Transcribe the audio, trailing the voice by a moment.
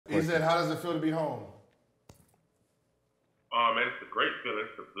He said, how does it feel to be home? Oh, man, it's a great feeling.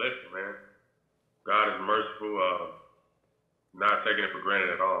 It's a blessing, man. God is merciful, not taking it for granted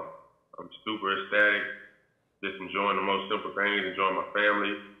at all. I'm super ecstatic, just enjoying the most simple things, enjoying my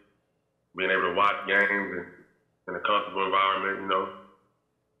family, being able to watch games and in a comfortable environment, you know.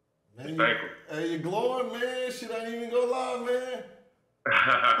 Man, thankful. Hey, you're glowing, man. Shit, I ain't even go live, man.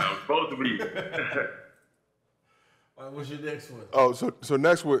 I'm supposed to be. All right, what's your next one? Oh, so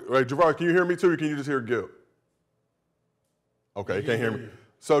next one, right, Javaris, can you hear me too, or can you just hear Gil? Okay, you can't hear me.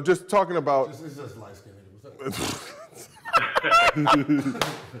 So just talking about... It's just light skin.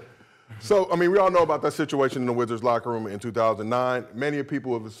 So, I mean, we all know about that situation in the Wizards locker room in 2009. Many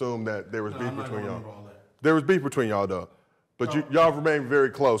people have assumed that there was beef between y'all. There was beef between y'all, though. But y'all remained very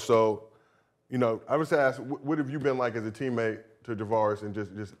close. So, you know, I was asked, what have you been like as a teammate to Javaris and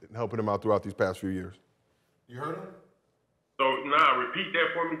just helping him out throughout these past few years? You heard him? So, repeat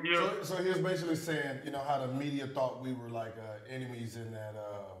that for me, Gil. So he was basically saying, you know, how the media thought we were like enemies in that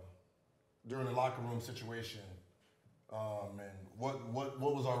during the locker room situation, and what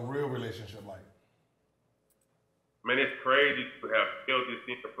was our real relationship like? Man, it's crazy to have felt this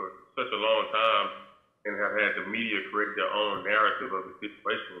thing for such a long time and have had the media create their own narrative of the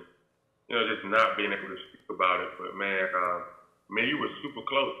situation. You know, just not being able to speak about it. But man, you were super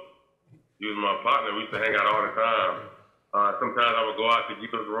close. You was my partner. We used to hang out all the time. Sometimes I would go out to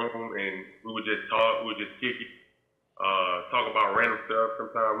Gilbert's room and we would just talk. We would just kick it, talk about random stuff.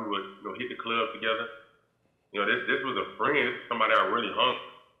 Sometimes we would, you know, hit the club together. You know, this was a friend. This is somebody I really hung.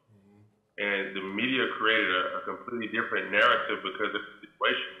 And the media created a completely different narrative because of the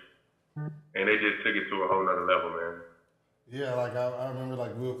situation. And they just took it to a whole nother level, man. Yeah, like I remember,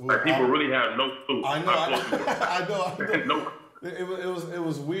 like people really have no clue. I know. No. It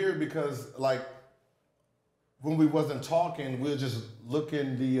was weird because like when we wasn't talking, we were just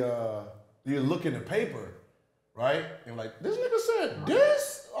looking the paper, right? And like this nigga said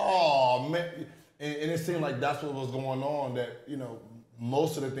this. Oh man, and it seemed like that's what was going on. That, you know,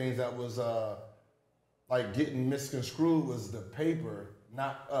 most of the things that was like getting misconstrued was the paper,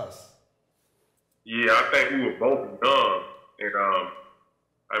 not us. Yeah, I think we were both young, and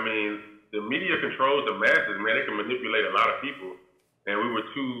I mean, the media controls the masses, man. They can manipulate a lot of people, and we were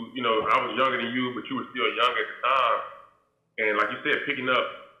too, you know, I was younger than you, but you were still young at the time, and like you said, picking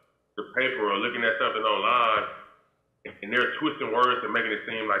up the paper or looking at something online, and they're twisting words and making it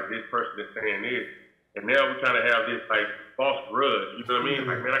seem like this person is saying this, and now we kind of have this like false grudge, you know what I mean?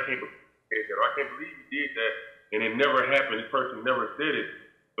 Like, man, I can't believe that, or I can't believe you did that, and it never happened. This person never said it.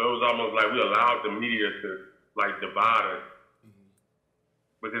 So it was almost like we allowed the media to like divide us.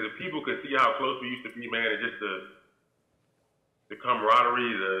 Because if people could see how close we used to be, man, and just the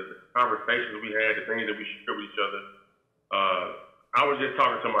camaraderie, the conversations we had, the things that we shared with each other. I was just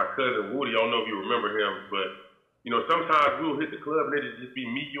talking to my cousin Woody. I don't know if you remember him, but you know, sometimes we'll hit the club and it'll just be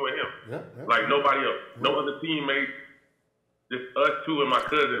me, you, and him. Yeah. Like nobody else, no other teammates, just us two and my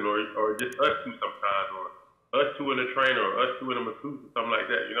cousin, or just us two sometimes, or us two and the trainer, or us two and the masseuse, or something like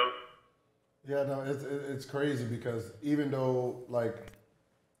that, you know? Yeah, no, it's crazy because even though, like,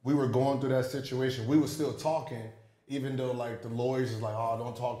 we were going through that situation, we were still talking, even though, like, the lawyers was like, oh,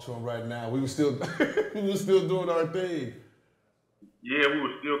 don't talk to him right now. We were still, doing our thing. Yeah, we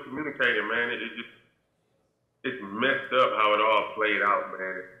were still communicating, man. It's messed up how it all played out,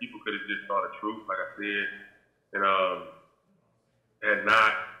 man. People could have just saw the truth, like I said, and had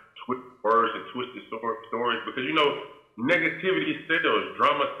not twisted words and twisted stories, because, you know, negativity sells,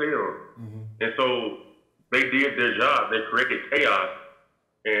 drama sells. And so they did their job. They created chaos.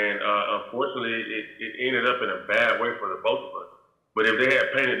 And unfortunately, it ended up in a bad way for the both of us. But if they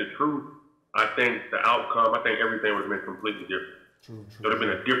had painted the truth, I think the outcome, I think everything would have been completely different. True. So it would have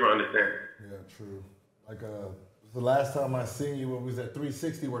been a different understanding. Yeah, true. Like the last time I seen you when we was at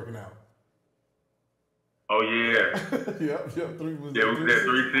 360 working out. Oh yeah. Yep. We was at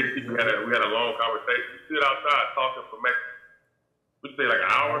 360. We had a long conversation. We stood outside talking for maybe, would you say, like an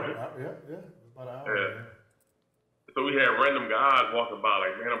hour? Yeah. About an hour. Yeah. So we had random guys walking by,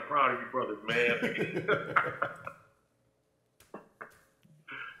 like, man, I'm proud of you brothers, man.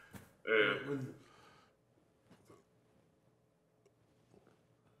 Yeah.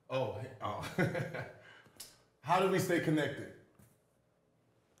 Oh. How do we stay connected?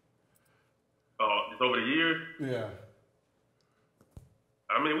 Just over the years? Yeah.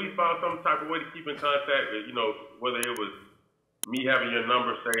 I mean, we found some type of way to keep in contact, you know, whether it was me having your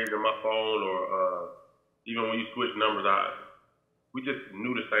number saved in my phone or even when you switch numbers out, we just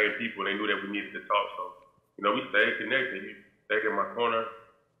knew the same people and they knew that we needed to talk. So, you know, we stayed connected. You stayed in my corner.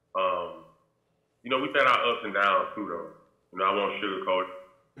 You know, we've had our ups and downs too, though. You know, I won't sugarcoat it.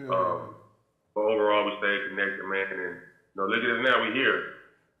 But overall, we stayed connected, man. And look at us now. We here.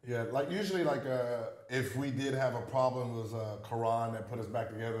 Yeah, like usually, like if we did have a problem, it was Quran that put us back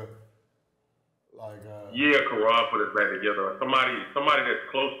together. Like yeah, Quran put us back together. Somebody that's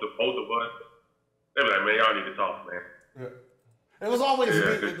close to both of us. They be like, man, y'all need to talk, man. Yeah. It was always we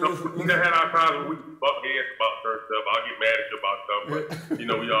had our times when we buck heads about certain stuff. I'll get mad at you about stuff, but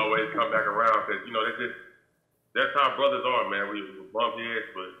we always come back around because that's how brothers are, man. We bump heads,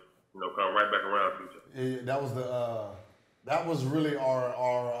 but come right back around to each other. Yeah, that was really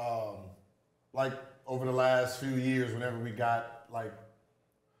our like over the last few years. Whenever we got like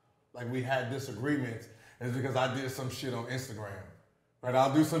we had disagreements, it's because I did some shit on Instagram. Right,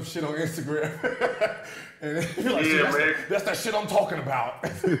 I'll do some shit on Instagram, and you're like, that's that shit I'm talking about.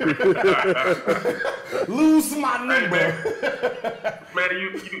 Lose my number. Man,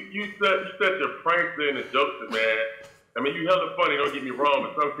 you such a prankster and a jokester, man. I mean, you hella funny, don't get me wrong,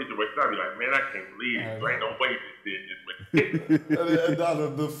 but some situations I be like, man, I can't believe it. There ain't no way this shit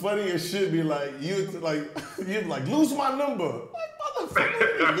just the funniest shit be like, you'd be like, lose my number. Like,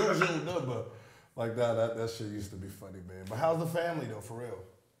 motherfucker, lose your number. Like that shit used to be funny, man. But how's the family though, for real?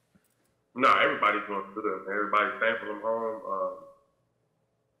 Nah, everybody's doing good, man. Everybody's thankful I'm home.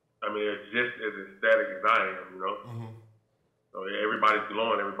 I mean, it's just as ecstatic as I am, Mm-hmm. So everybody's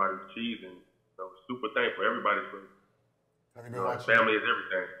glowing, everybody's cheesing. Super thankful. Everybody's good. Have you been watching? Family is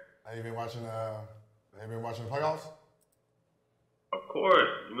everything. Have you been watching? The playoffs? Of course.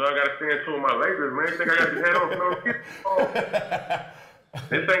 I gotta stand to my Lakers, man. You think I got the head on?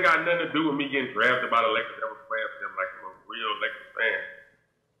 This ain't got nothing to do with me getting drafted by the Lakers ever playing for them. Like, I'm a real Lakers fan.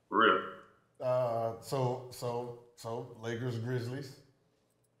 For real. So Lakers, Grizzlies.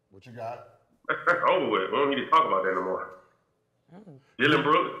 What you got? That's over with. We don't need to talk about that no more. Dylan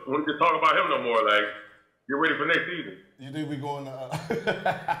Brooks, we don't need to talk about him no more. Like, get ready for next season. You think we going to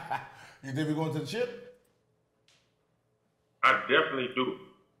the chip? I definitely do.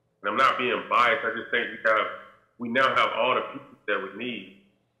 And I'm not being biased. I just think we now have all the pieces that we need.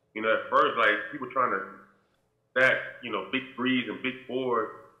 At first, like, people trying to stack, big threes and big fours,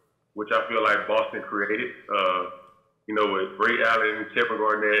 which I feel like Boston created, with Ray Allen, Kevin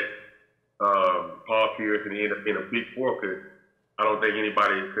Garnett, Paul Pierce, and he ended up being a big four because I don't think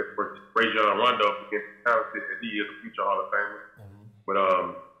anybody except for Rajon Rondo against the talented as he is a future Hall of Famer. Mm-hmm. But,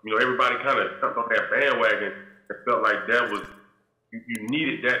 everybody kind of jumped on that bandwagon and felt like that was, you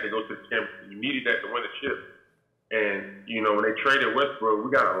needed that to go to the championship. You needed that to win the chip. And, when they traded Westbrook,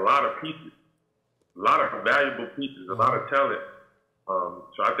 we got a lot of pieces, a lot of valuable pieces, a lot of talent.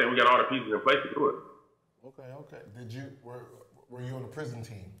 So I think we got all the pieces in place to do it. Okay. Were you on the prison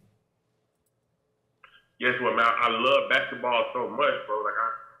team? Yes, well, man, I love basketball so much, bro. Like,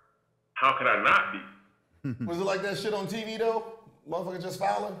 how could I not be? Was it like that shit on TV, though? Motherfucker just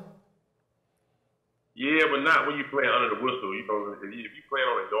fouling? Yeah, but not when you play under the whistle. If you playing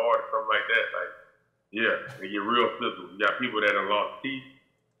on a yard or something like that, like, yeah, they get real physical. You got people that have lost teeth.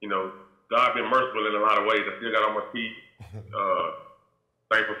 God been merciful in a lot of ways. I still got all my teeth.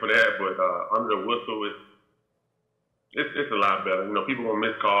 Thankful for that. But under the whistle, it's a lot better. People gonna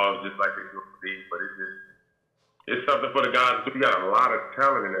miss calls just like they do for these, but it's something for the guys. We got a lot of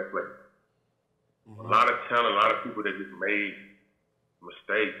talent in that place. Mm-hmm. A lot of talent, a lot of people that just made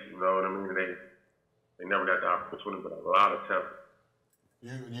mistakes. You know what I mean? They never got the opportunity, but a lot of talent.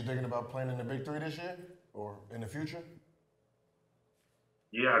 You thinking about playing in the Big Three this year or in the future?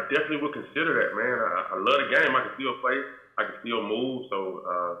 Yeah, I definitely would consider that, man. I love the game. I can still play. I can still move. So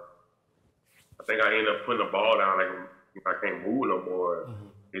I think I end up putting the ball down. Like, if I can't move no more,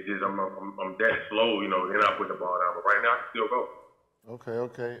 it's just I'm that slow, then I put the ball down. But right now, I can still go. Okay.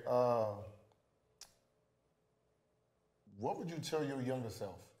 What would you tell your younger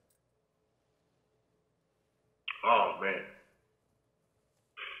self? Oh, man.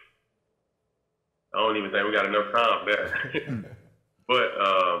 I don't even think we got enough time there. But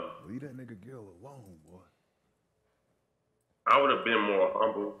leave that nigga Gil alone, boy. I would have been more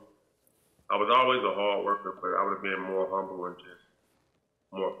humble. I was always a hard worker, but I would have been more humble and just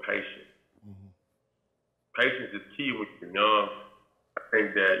more patient. Mm-hmm. Patience is key when you're young. I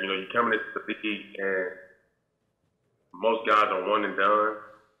think that, you coming into the league and most guys are one and done,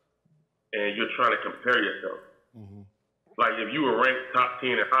 and you're trying to compare yourself. Mm-hmm. Like, if you were ranked top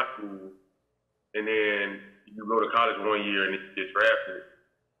 10 in high school, and then you go to college one year and you get drafted,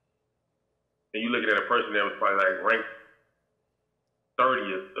 and you looking at a person that was probably like ranked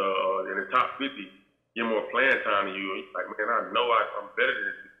 30th in the top 50, get more playing time than you. And you're like, man, I know I'm better than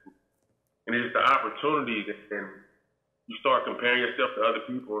this people. And it's just the opportunities, and you start comparing yourself to other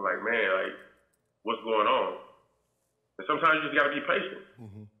people, and like, man, like, what's going on? And sometimes you just got to be patient.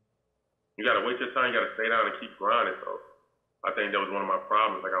 Mm-hmm. You got to wait your time. You got to stay down and keep grinding. So I think that was one of my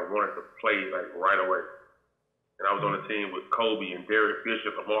problems. Like I wanted to play like right away. And I was on the team with Kobe and Derek Fisher,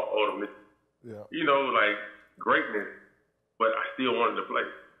 Lamar Odom. Yeah. You know, like greatness, but I still wanted to play.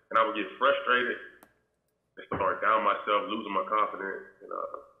 And I would get frustrated and start down myself, losing my confidence. And,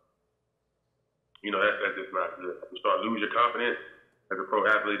 you know, that's just not good. You start losing your confidence as a pro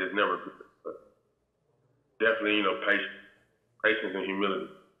athlete is never good. But definitely, you know, patience and humility.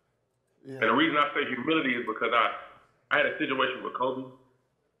 Yeah. And the reason I say humility is because I had a situation with Kobe.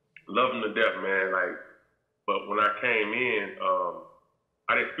 Love him to death, man. Like, but when I came in,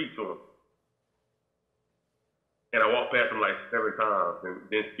 I didn't speak to him. And I walked past him like 7 times and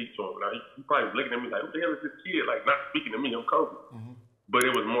didn't speak to him. Now, he probably was looking at me like, who the hell is this kid? Like, not speaking to me, I'm Kobe. Mm-hmm. But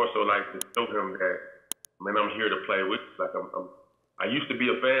it was more so like to show him that, man, I'm here to play with you. Like, I used to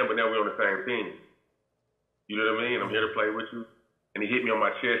be a fan, but now we're on the same team. You know what I mean? I'm here to play with you. And he hit me on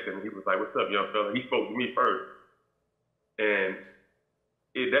my chest and he was like, what's up, young fella? He spoke to me first. And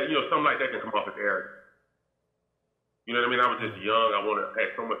that, you know, something like that can come off as arrogant. You know what I mean? I was just young. I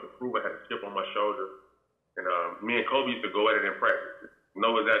had so much to prove. I had a chip on my shoulder. And me and Kobe used to go at it in practice.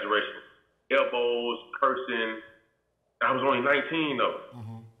 No exaggeration. Elbows, cursing. I was only 19 though.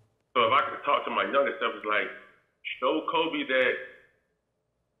 Mm-hmm. So if I could talk to my younger self, it's like, show Kobe that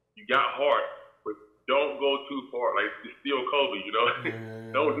you got heart, but don't go too far. Like, it's still Kobe, you know?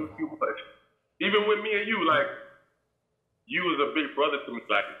 Yeah. Don't do too much. Even with me and you, like, you was a big brother to me.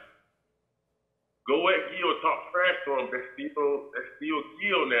 Like, go at Gil, talk trash to him. That's still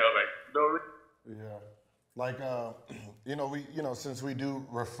Gil now. Like, you know what I mean? Yeah. Like, you know, since we do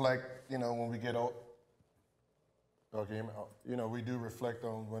reflect, you know, when we get old, okay, you know, we do reflect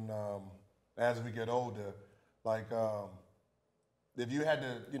on when, as we get older, like, if you had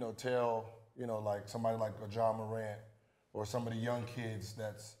to, you know, tell, you know, like somebody like a John Morant or some of the young kids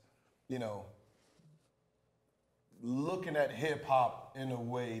that's, you know, looking at hip hop in a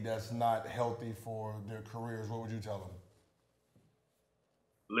way that's not healthy for their careers, what would you tell them?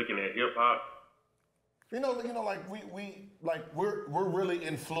 Looking at hip hop? You know, like we're really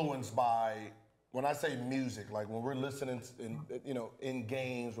influenced by, when I say music, like when we're listening in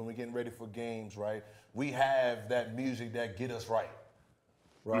games, when we're getting ready for games, right? We have that music that get us right?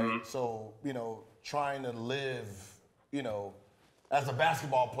 Mm-hmm. So, you know, trying to live, you know, as a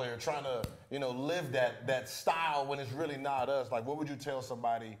basketball player, trying to, you know, live that style when it's really not us. Like, what would you tell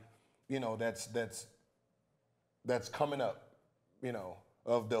somebody, you know, that's coming up, you know,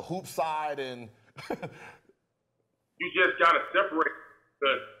 of the hoop side and you just got to separate,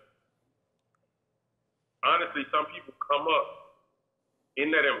 because honestly, some people come up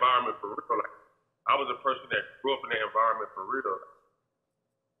in that environment for real. Like, I was a person that grew up in that environment for real.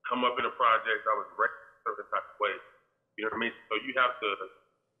 Come up in the projects, I was raised a certain type of way. You know what I mean? So you have to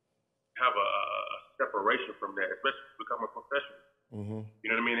have a separation from that, especially to become a professional. Mm-hmm. You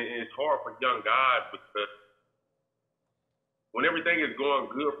know what I mean? It's hard for young guys because when everything is going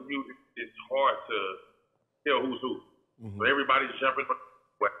good for you, it's hard to tell who's who. Mm-hmm. So everybody's jumping,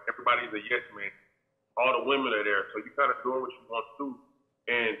 everybody's a yes man. All the women are there, so you're kind of doing what you want to do,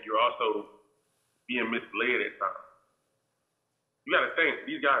 and you're also being misled at times. You got to think,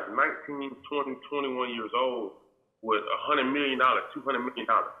 these guys 19, 20, 21 years old with $100 million, $200 million.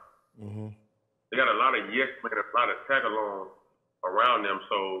 Mm-hmm. They got a lot of yes men, a lot of tag-along around them,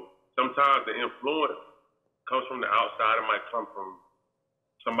 so sometimes the influence comes from the outside. It might come from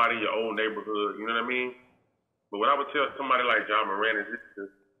somebody in your old neighborhood, you know what I mean? But what I would tell somebody like John Morant is just to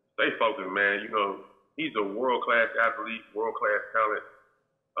stay focused, man. You know, he's a world-class athlete, world-class talent.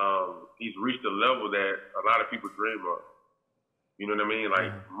 He's reached a level that a lot of people dream of. You know what I mean?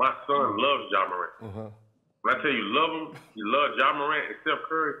 Like, my son loves John Morant. Mm-hmm. When I tell you love him, you love John Morant and Steph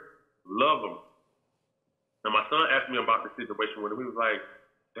Curry, love him. And my son asked me about the situation when he was like,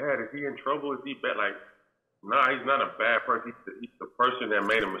 Dad, is he in trouble? Is he bad? Like, nah, he's not a bad person. He's the person that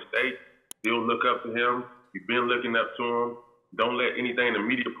made a mistake. Still look up to him. You've been looking up to him. Don't let anything the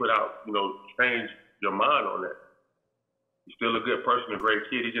media put out, you know, change your mind on that. He's still a good person, a great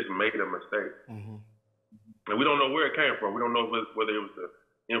kid. He just made a mistake. Mm-hmm. And we don't know where it came from. We don't know whether it was the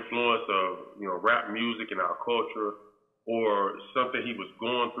influence of, you know, rap music in our culture or something he was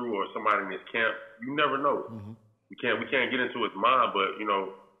going through or somebody in his camp. You never know. Mm-hmm. We can't get into his mind, but, you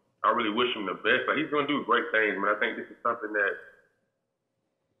know, I really wish him the best. Like, he's going to do great things, man. I think this is something that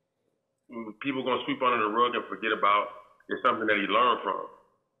people are going to sweep under the rug and forget about. It's something that he learned from.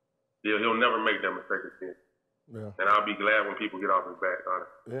 He'll never make that mistake again. Yeah. And I'll be glad when people get off his back,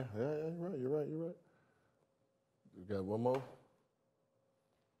 honestly. Yeah, you're right. You got one more?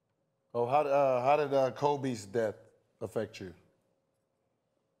 Oh, how did Kobe's death affect you?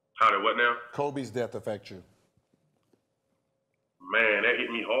 How did what now? Kobe's death affect you? Man, that hit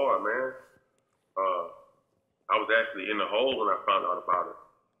me hard, man. I was actually in the hole when I found out about it.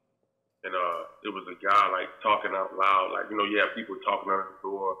 And it was a guy, like, talking out loud. Like, you know, you have people talking under the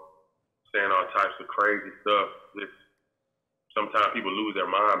door, saying all types of crazy stuff. Sometimes people lose their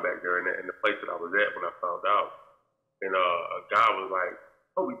mind back there in the place that I was at when I found out. And a guy was like,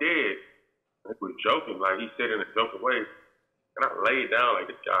 "Oh, we dead." And he was joking, like he said in a joking way. And I laid down like,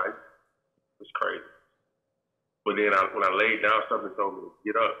 this guy was crazy. But then when I laid down, something told me to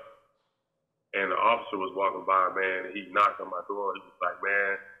get up. And the officer was walking by, man, and he knocked on my door. He was like,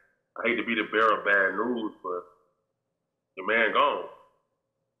 "Man, I hate to be the bearer of bad news, but your man gone."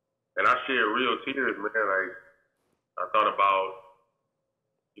 And I shared real tears, man. Like, I thought about,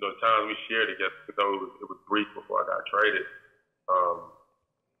 you know, the times we shared together. Though it was brief before I got traded.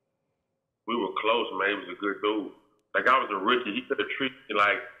 We were close, man. He was a good dude. Like, I was a rookie. He could have treated me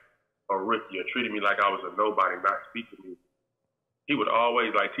like a rookie or treated me like I was a nobody, not speak to me. He would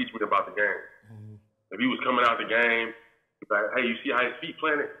always, like, teach me about the game. Mm-hmm. If he was coming out the game, he'd be like, "Hey, you see how his feet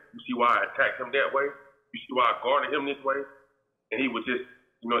planted? You see why I attacked him that way? You see why I guarded him this way?" And he would just,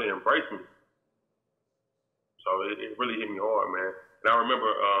 you know, embrace me. So it really hit me hard, man. And I remember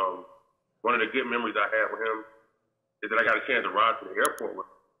one of the good memories I had with him is that I got a chance to ride to the airport with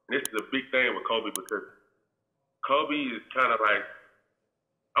him. And this is a big thing with Kobe because Kobe is kind of like,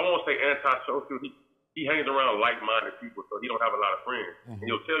 I won't say antisocial. He hangs around like-minded people, so he don't have a lot of friends. Mm-hmm. And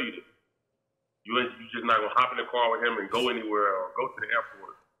he'll tell you this. You're just not going to hop in the car with him and go anywhere or go to the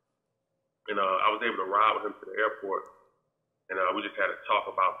airport. And I was able to ride with him to the airport. And we just had a talk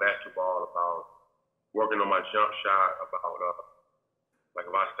about basketball, about working on my jump shot, about like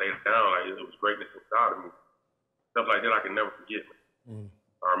if I stayed down, like it was greatness inside of me. Stuff like that I can never forget. Mm.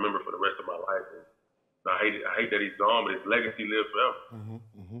 I remember for the rest of my life. And I hate that he's gone, but his legacy lives forever. Mm-hmm,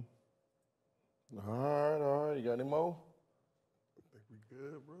 mm-hmm. All right. You got any more? I think we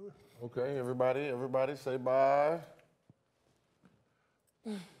good, brother. Okay, everybody say bye.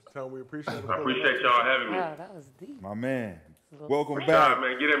 Tell me we appreciate it. I appreciate y'all having me. Wow, that was deep. My man. Welcome back. back.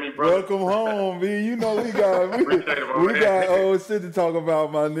 Man, get at me, brother. Welcome home, man. You know we got old shit to talk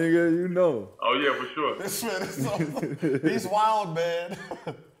about, my nigga. You know. Oh yeah, for sure. This man is so he's wild, man.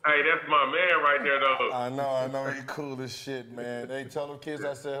 Hey, that's my man right there, though. I know. He cool as shit, man. Hey, tell them kids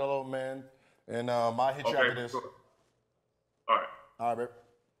I said hello, man. And I'll hit you after this. Sure. All right, babe.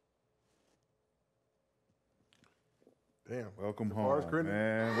 Damn. Welcome Javaris home, Crittenton.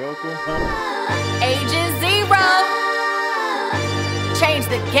 man. Welcome home. Agent Zero. Change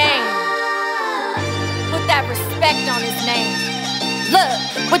the game. Put that respect on his name. Look,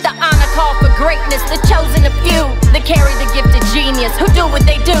 with the honor call for greatness, the chosen of few that carry the gift of genius, who do what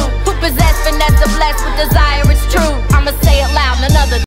they do, who possess finesse, blessed with desire, it's true. I'ma say it loud, none other.